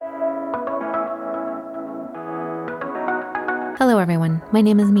Hello everyone, my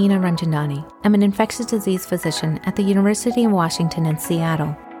name is Meena Ranjandani. I'm an infectious disease physician at the University of Washington in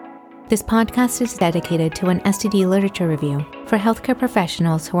Seattle. This podcast is dedicated to an STD literature review for healthcare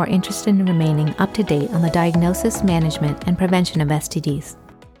professionals who are interested in remaining up to date on the diagnosis, management, and prevention of STDs.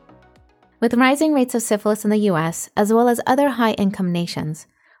 With rising rates of syphilis in the US, as well as other high-income nations,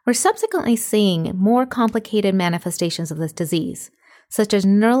 we're subsequently seeing more complicated manifestations of this disease, such as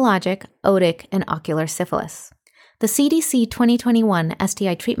neurologic, otic, and ocular syphilis. The CDC 2021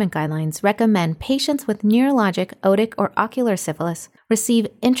 STI treatment guidelines recommend patients with neurologic, otic, or ocular syphilis receive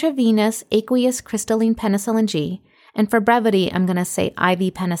intravenous aqueous crystalline penicillin G, and for brevity, I'm going to say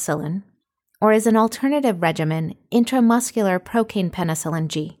IV penicillin, or as an alternative regimen, intramuscular procaine penicillin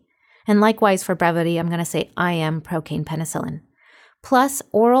G. And likewise, for brevity, I'm going to say IM procaine penicillin, plus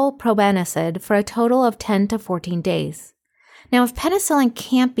oral probenecid for a total of 10 to 14 days. Now, if penicillin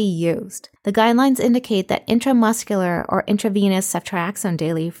can't be used, the guidelines indicate that intramuscular or intravenous ceftriaxone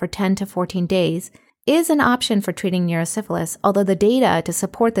daily for 10 to 14 days is an option for treating neurosyphilis, although the data to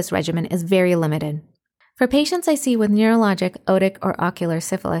support this regimen is very limited. For patients I see with neurologic, otic, or ocular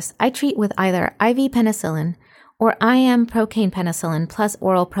syphilis, I treat with either IV penicillin or IM procaine penicillin plus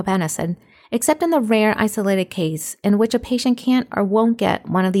oral probenecid, except in the rare isolated case in which a patient can't or won't get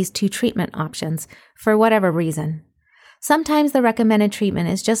one of these two treatment options for whatever reason. Sometimes the recommended treatment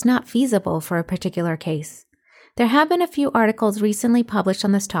is just not feasible for a particular case. There have been a few articles recently published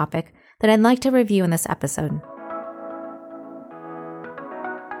on this topic that I'd like to review in this episode.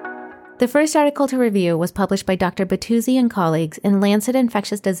 The first article to review was published by Dr. Battuzzi and colleagues in Lancet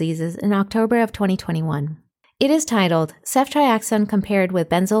Infectious Diseases in October of 2021. It is titled Ceftriaxone Compared with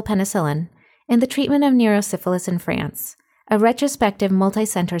Benzylpenicillin in the Treatment of Neurosyphilis in France, a retrospective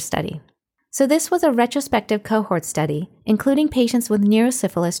multi-center study. So this was a retrospective cohort study, including patients with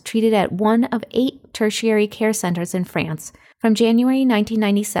neurosyphilis treated at one of 8 tertiary care centers in France from January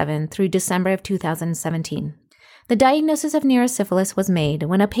 1997 through December of 2017. The diagnosis of neurosyphilis was made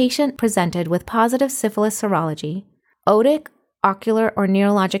when a patient presented with positive syphilis serology, otic, ocular, or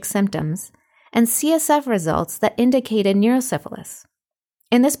neurologic symptoms, and CSF results that indicated neurosyphilis.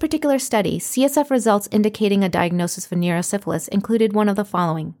 In this particular study, CSF results indicating a diagnosis for neurosyphilis included one of the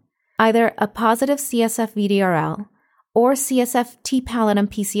following: either a positive CSF VDRL or CSF T-pallidum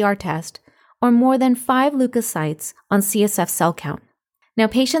PCR test, or more than 5 leukocytes on CSF cell count. Now,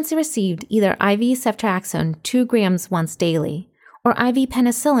 patients received either IV ceftriaxone 2 grams once daily or IV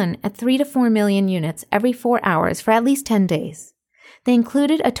penicillin at 3 to 4 million units every 4 hours for at least 10 days. They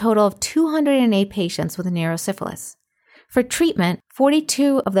included a total of 208 patients with neurosyphilis. For treatment,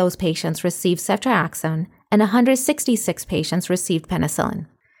 42 of those patients received ceftriaxone and 166 patients received penicillin.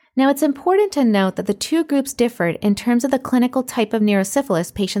 Now, it's important to note that the two groups differed in terms of the clinical type of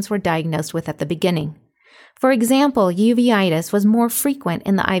neurosyphilis patients were diagnosed with at the beginning. For example, uveitis was more frequent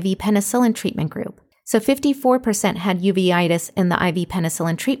in the IV penicillin treatment group. So 54% had uveitis in the IV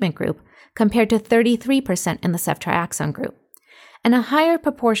penicillin treatment group compared to 33% in the ceftriaxone group. And a higher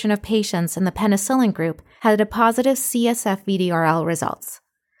proportion of patients in the penicillin group had a positive CSF VDRL results.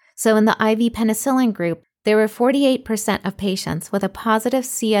 So in the IV penicillin group, there were 48% of patients with a positive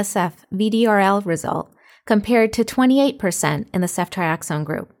CSF VDRL result compared to 28% in the ceftriaxone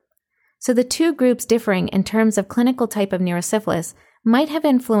group. So the two groups differing in terms of clinical type of neurosyphilis might have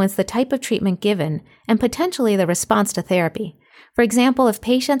influenced the type of treatment given and potentially the response to therapy. For example, if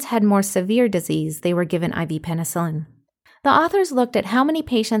patients had more severe disease, they were given IV penicillin. The authors looked at how many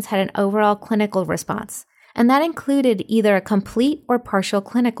patients had an overall clinical response, and that included either a complete or partial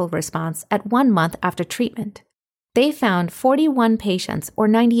clinical response at 1 month after treatment. They found 41 patients, or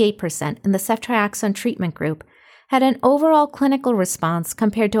 98%, in the ceftriaxone treatment group had an overall clinical response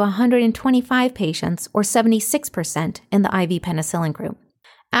compared to 125 patients, or 76%, in the IV penicillin group.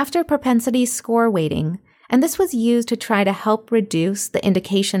 After propensity score weighting, and this was used to try to help reduce the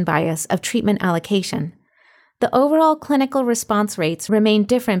indication bias of treatment allocation, the overall clinical response rates remained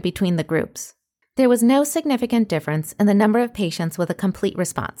different between the groups. There was no significant difference in the number of patients with a complete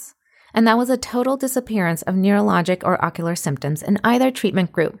response, and that was a total disappearance of neurologic or ocular symptoms in either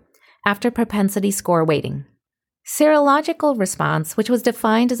treatment group after propensity score weighting. Serological response, which was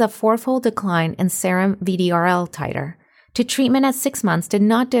defined as a 4-fold decline in serum VDRL titer, to treatment at 6 months did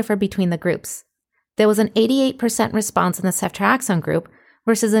not differ between the groups. There was an 88% response in the ceftriaxone group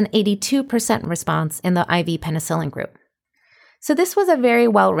versus an 82% response in the IV penicillin group. So this was a very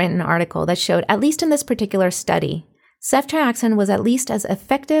well-written article that showed, at least in this particular study, ceftriaxone was at least as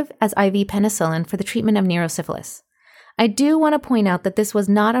effective as IV penicillin for the treatment of neurosyphilis. I do want to point out that this was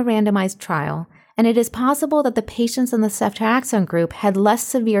not a randomized trial, and it is possible that the patients in the ceftriaxone group had less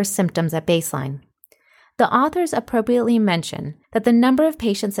severe symptoms at baseline. The authors appropriately mention that the number of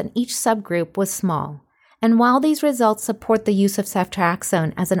patients in each subgroup was small, and while these results support the use of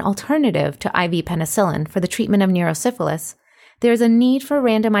ceftriaxone as an alternative to IV penicillin for the treatment of neurosyphilis, there is a need for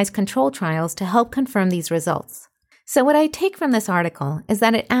randomized control trials to help confirm these results. So what I take from this article is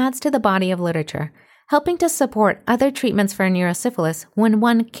that it adds to the body of literature, helping to support other treatments for neurosyphilis when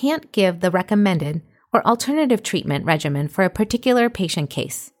one can't give the recommended or alternative treatment regimen for a particular patient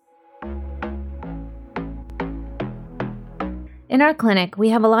case. In our clinic, we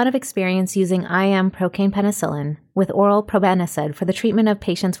have a lot of experience using IM procaine penicillin with oral probenecid for the treatment of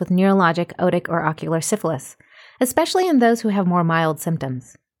patients with neurologic, otic, or ocular syphilis, especially in those who have more mild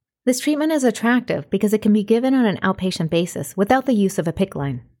symptoms. This treatment is attractive because it can be given on an outpatient basis without the use of a PICC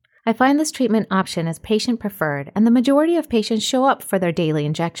line. I find this treatment option is patient preferred, and the majority of patients show up for their daily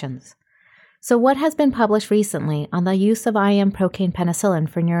injections. So what has been published recently on the use of IM procaine penicillin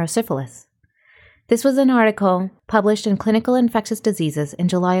for neurosyphilis? This was an article published in Clinical Infectious Diseases in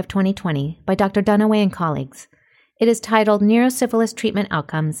July of 2020 by Dr. Dunaway and colleagues. It is titled Neurosyphilis Treatment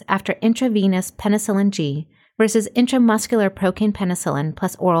Outcomes After Intravenous Penicillin G versus Intramuscular Procaine Penicillin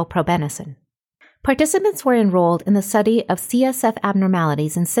plus Oral Probenecid. Participants were enrolled in the study of CSF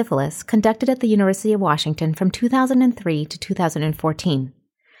abnormalities in syphilis conducted at the University of Washington from 2003 to 2014.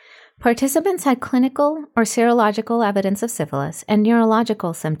 Participants had clinical or serological evidence of syphilis and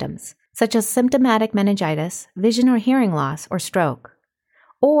neurological symptoms, such as symptomatic meningitis, vision or hearing loss, or stroke.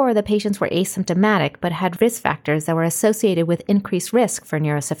 Or the patients were asymptomatic but had risk factors that were associated with increased risk for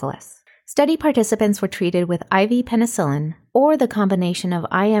neurosyphilis. Study participants were treated with IV penicillin or the combination of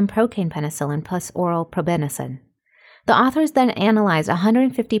IM procaine penicillin plus oral probenecid. The authors then analyzed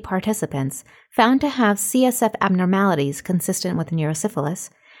 150 participants found to have CSF abnormalities consistent with neurosyphilis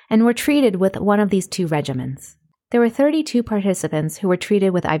and were treated with one of these two regimens. There were 32 participants who were treated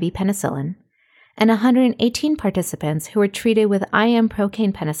with IV penicillin and 118 participants who were treated with IM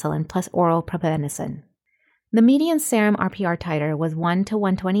procaine penicillin plus oral probenecid. The median serum RPR titer was 1 to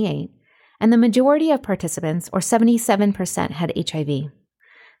 128, and the majority of participants, or 77%, had HIV.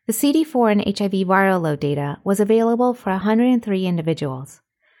 The CD4 and HIV viral load data was available for 103 individuals.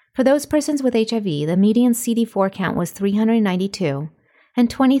 For those persons with HIV, the median CD4 count was 392, and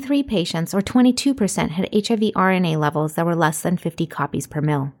 23 patients, or 22%, had HIV RNA levels that were less than 50 copies per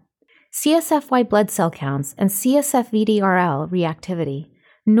mil. CSF white blood cell counts and CSF VDRL reactivity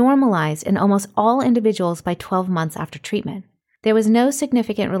normalized in almost all individuals by 12 months after treatment. There was no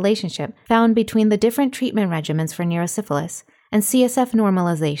significant relationship found between the different treatment regimens for neurosyphilis and CSF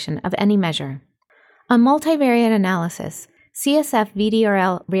normalization of any measure. On multivariate analysis, CSF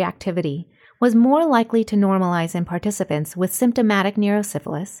VDRL reactivity was more likely to normalize in participants with symptomatic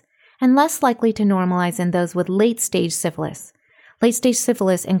neurosyphilis and less likely to normalize in those with late-stage syphilis. Late-stage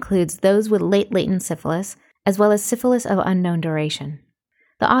syphilis includes those with late latent syphilis, as well as syphilis of unknown duration.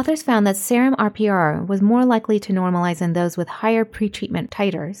 The authors found that serum RPR was more likely to normalize in those with higher pretreatment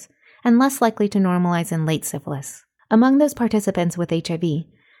titers and less likely to normalize in late syphilis. Among those participants with HIV,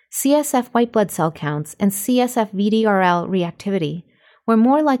 CSF white blood cell counts and CSF VDRL reactivity were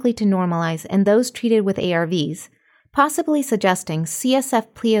more likely to normalize in those treated with ARVs, possibly suggesting CSF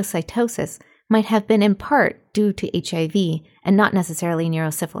pleocytosis might have been in part due to HIV and not necessarily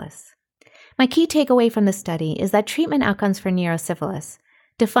neurosyphilis. My key takeaway from this study is that treatment outcomes for neurosyphilis,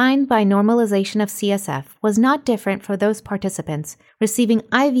 defined by normalization of CSF, was not different for those participants receiving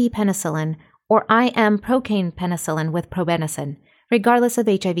IV penicillin or IM procaine penicillin with probenecid, regardless of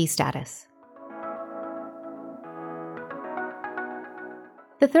HIV status.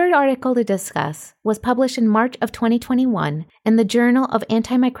 The third article to discuss was published in March of 2021 in the Journal of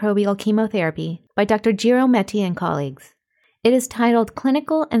Antimicrobial Chemotherapy by Dr. Jiro Metti and colleagues. It is titled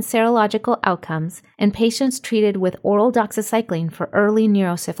Clinical and Serological Outcomes in Patients Treated with Oral Doxycycline for Early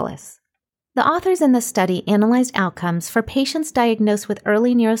Neurosyphilis. The authors in this study analyzed outcomes for patients diagnosed with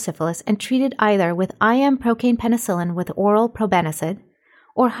early neurosyphilis and treated either with IM procaine penicillin with oral probenecid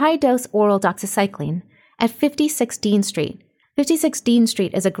or high-dose oral doxycycline at 56 Dean Street. 56 Dean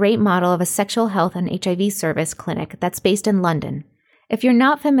Street is a great model of a sexual health and HIV service clinic that's based in London. If you're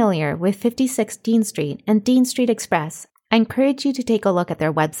not familiar with 56 Dean Street and Dean Street Express, I encourage you to take a look at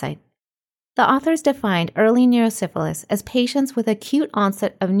their website. The authors defined early neurosyphilis as patients with acute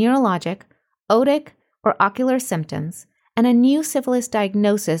onset of neurologic, otic, or ocular symptoms, and a new syphilis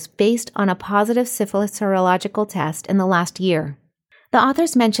diagnosis based on a positive syphilis serological test in the last year. The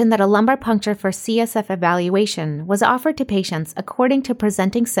authors mentioned that a lumbar puncture for CSF evaluation was offered to patients according to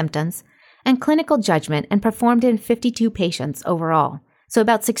presenting symptoms and clinical judgment and performed in 52 patients overall, so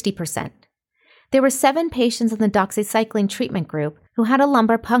about 60%. There were 7 patients in the doxycycline treatment group who had a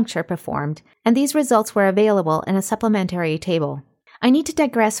lumbar puncture performed, and these results were available in a supplementary table. I need to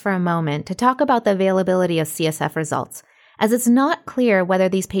digress for a moment to talk about the availability of CSF results, as it's not clear whether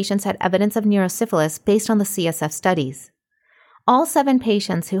these patients had evidence of neurosyphilis based on the CSF studies. All 7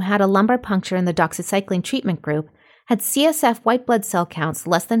 patients who had a lumbar puncture in the doxycycline treatment group had CSF white blood cell counts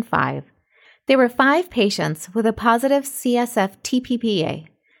less than 5. There were 5 patients with a positive CSF TPPA,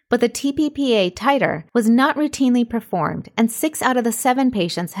 but the TPPA titer was not routinely performed, and 6 out of the 7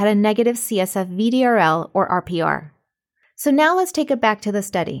 patients had a negative CSF VDRL or RPR. So now let's take it back to the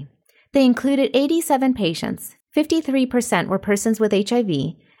study. They included 87 patients, 53% were persons with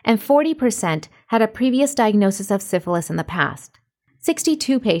HIV, and 40% had a previous diagnosis of syphilis in the past.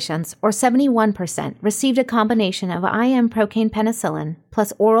 62 patients, or 71%, received a combination of IM procaine penicillin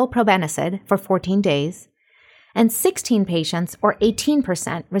plus oral probenecid for 14 days, and 16 patients, or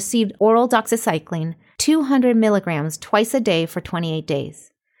 18%, received oral doxycycline 200 milligrams twice a day for 28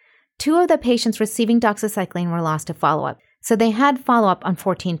 days. 2 of the patients receiving doxycycline were lost to follow-up, so they had follow-up on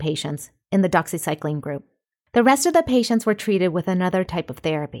 14 patients in the doxycycline group. The rest of the patients were treated with another type of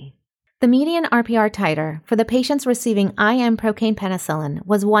therapy. The median RPR titer for the patients receiving IM procaine penicillin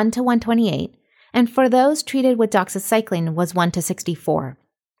was 1 to 128, and for those treated with doxycycline was 1 to 64.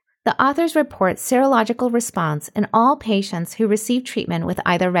 The authors report serological response in all patients who received treatment with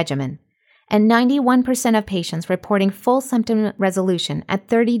either regimen, and 91% of patients reporting full symptom resolution at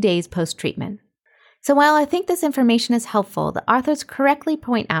 30 days post-treatment. So while I think this information is helpful, the authors correctly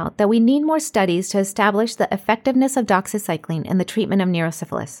point out that we need more studies to establish the effectiveness of doxycycline in the treatment of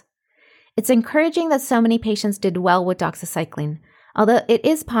neurosyphilis. It's encouraging that so many patients did well with doxycycline, although it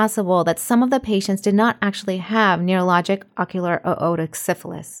is possible that some of the patients did not actually have neurologic ocular otic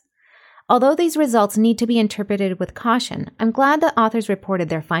syphilis. Although these results need to be interpreted with caution, I'm glad the authors reported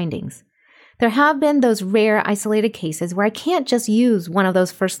their findings. There have been those rare isolated cases where I can't just use one of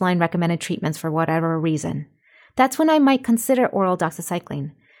those first-line recommended treatments for whatever reason. That's when I might consider oral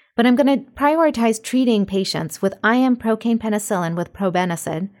doxycycline. But I'm going to prioritize treating patients with IM procaine penicillin with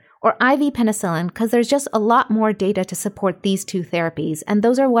probenecid or IV penicillin because there's just a lot more data to support these 2 therapies, and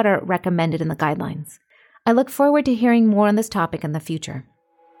those are what are recommended in the guidelines. I look forward to hearing more on this topic in the future.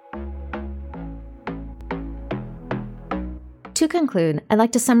 To conclude, I'd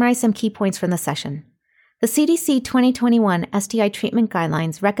like to summarize some key points from the session. The CDC 2021 STI treatment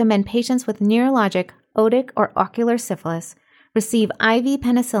guidelines recommend patients with neurologic, otic, or ocular syphilis receive IV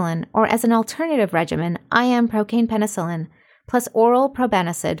penicillin or, as an alternative regimen, IM procaine penicillin plus oral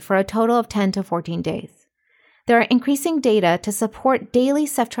probenecid for a total of 10 to 14 days. There are increasing data to support daily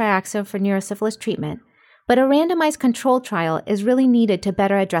ceftriaxone for neurosyphilis treatment, but a randomized control trial is really needed to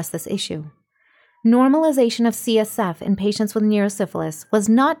better address this issue. Normalization of CSF in patients with neurosyphilis was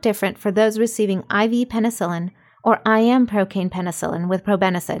not different for those receiving IV penicillin or IM procaine penicillin with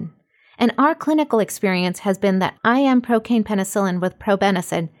probenecid, and our clinical experience has been that IM procaine penicillin with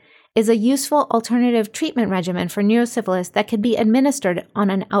probenecid is a useful alternative treatment regimen for neurosyphilis that can be administered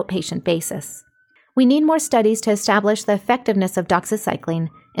on an outpatient basis. We need more studies to establish the effectiveness of doxycycline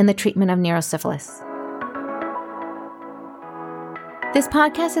in the treatment of neurosyphilis. This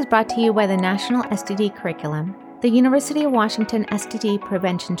podcast is brought to you by the National STD Curriculum, the University of Washington STD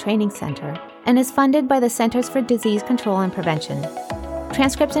Prevention Training Center, and is funded by the Centers for Disease Control and Prevention.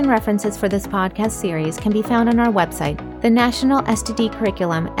 Transcripts and references for this podcast series can be found on our website, the National STD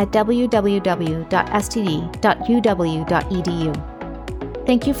Curriculum, at www.std.uw.edu.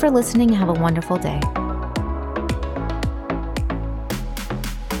 Thank you for listening and have a wonderful day.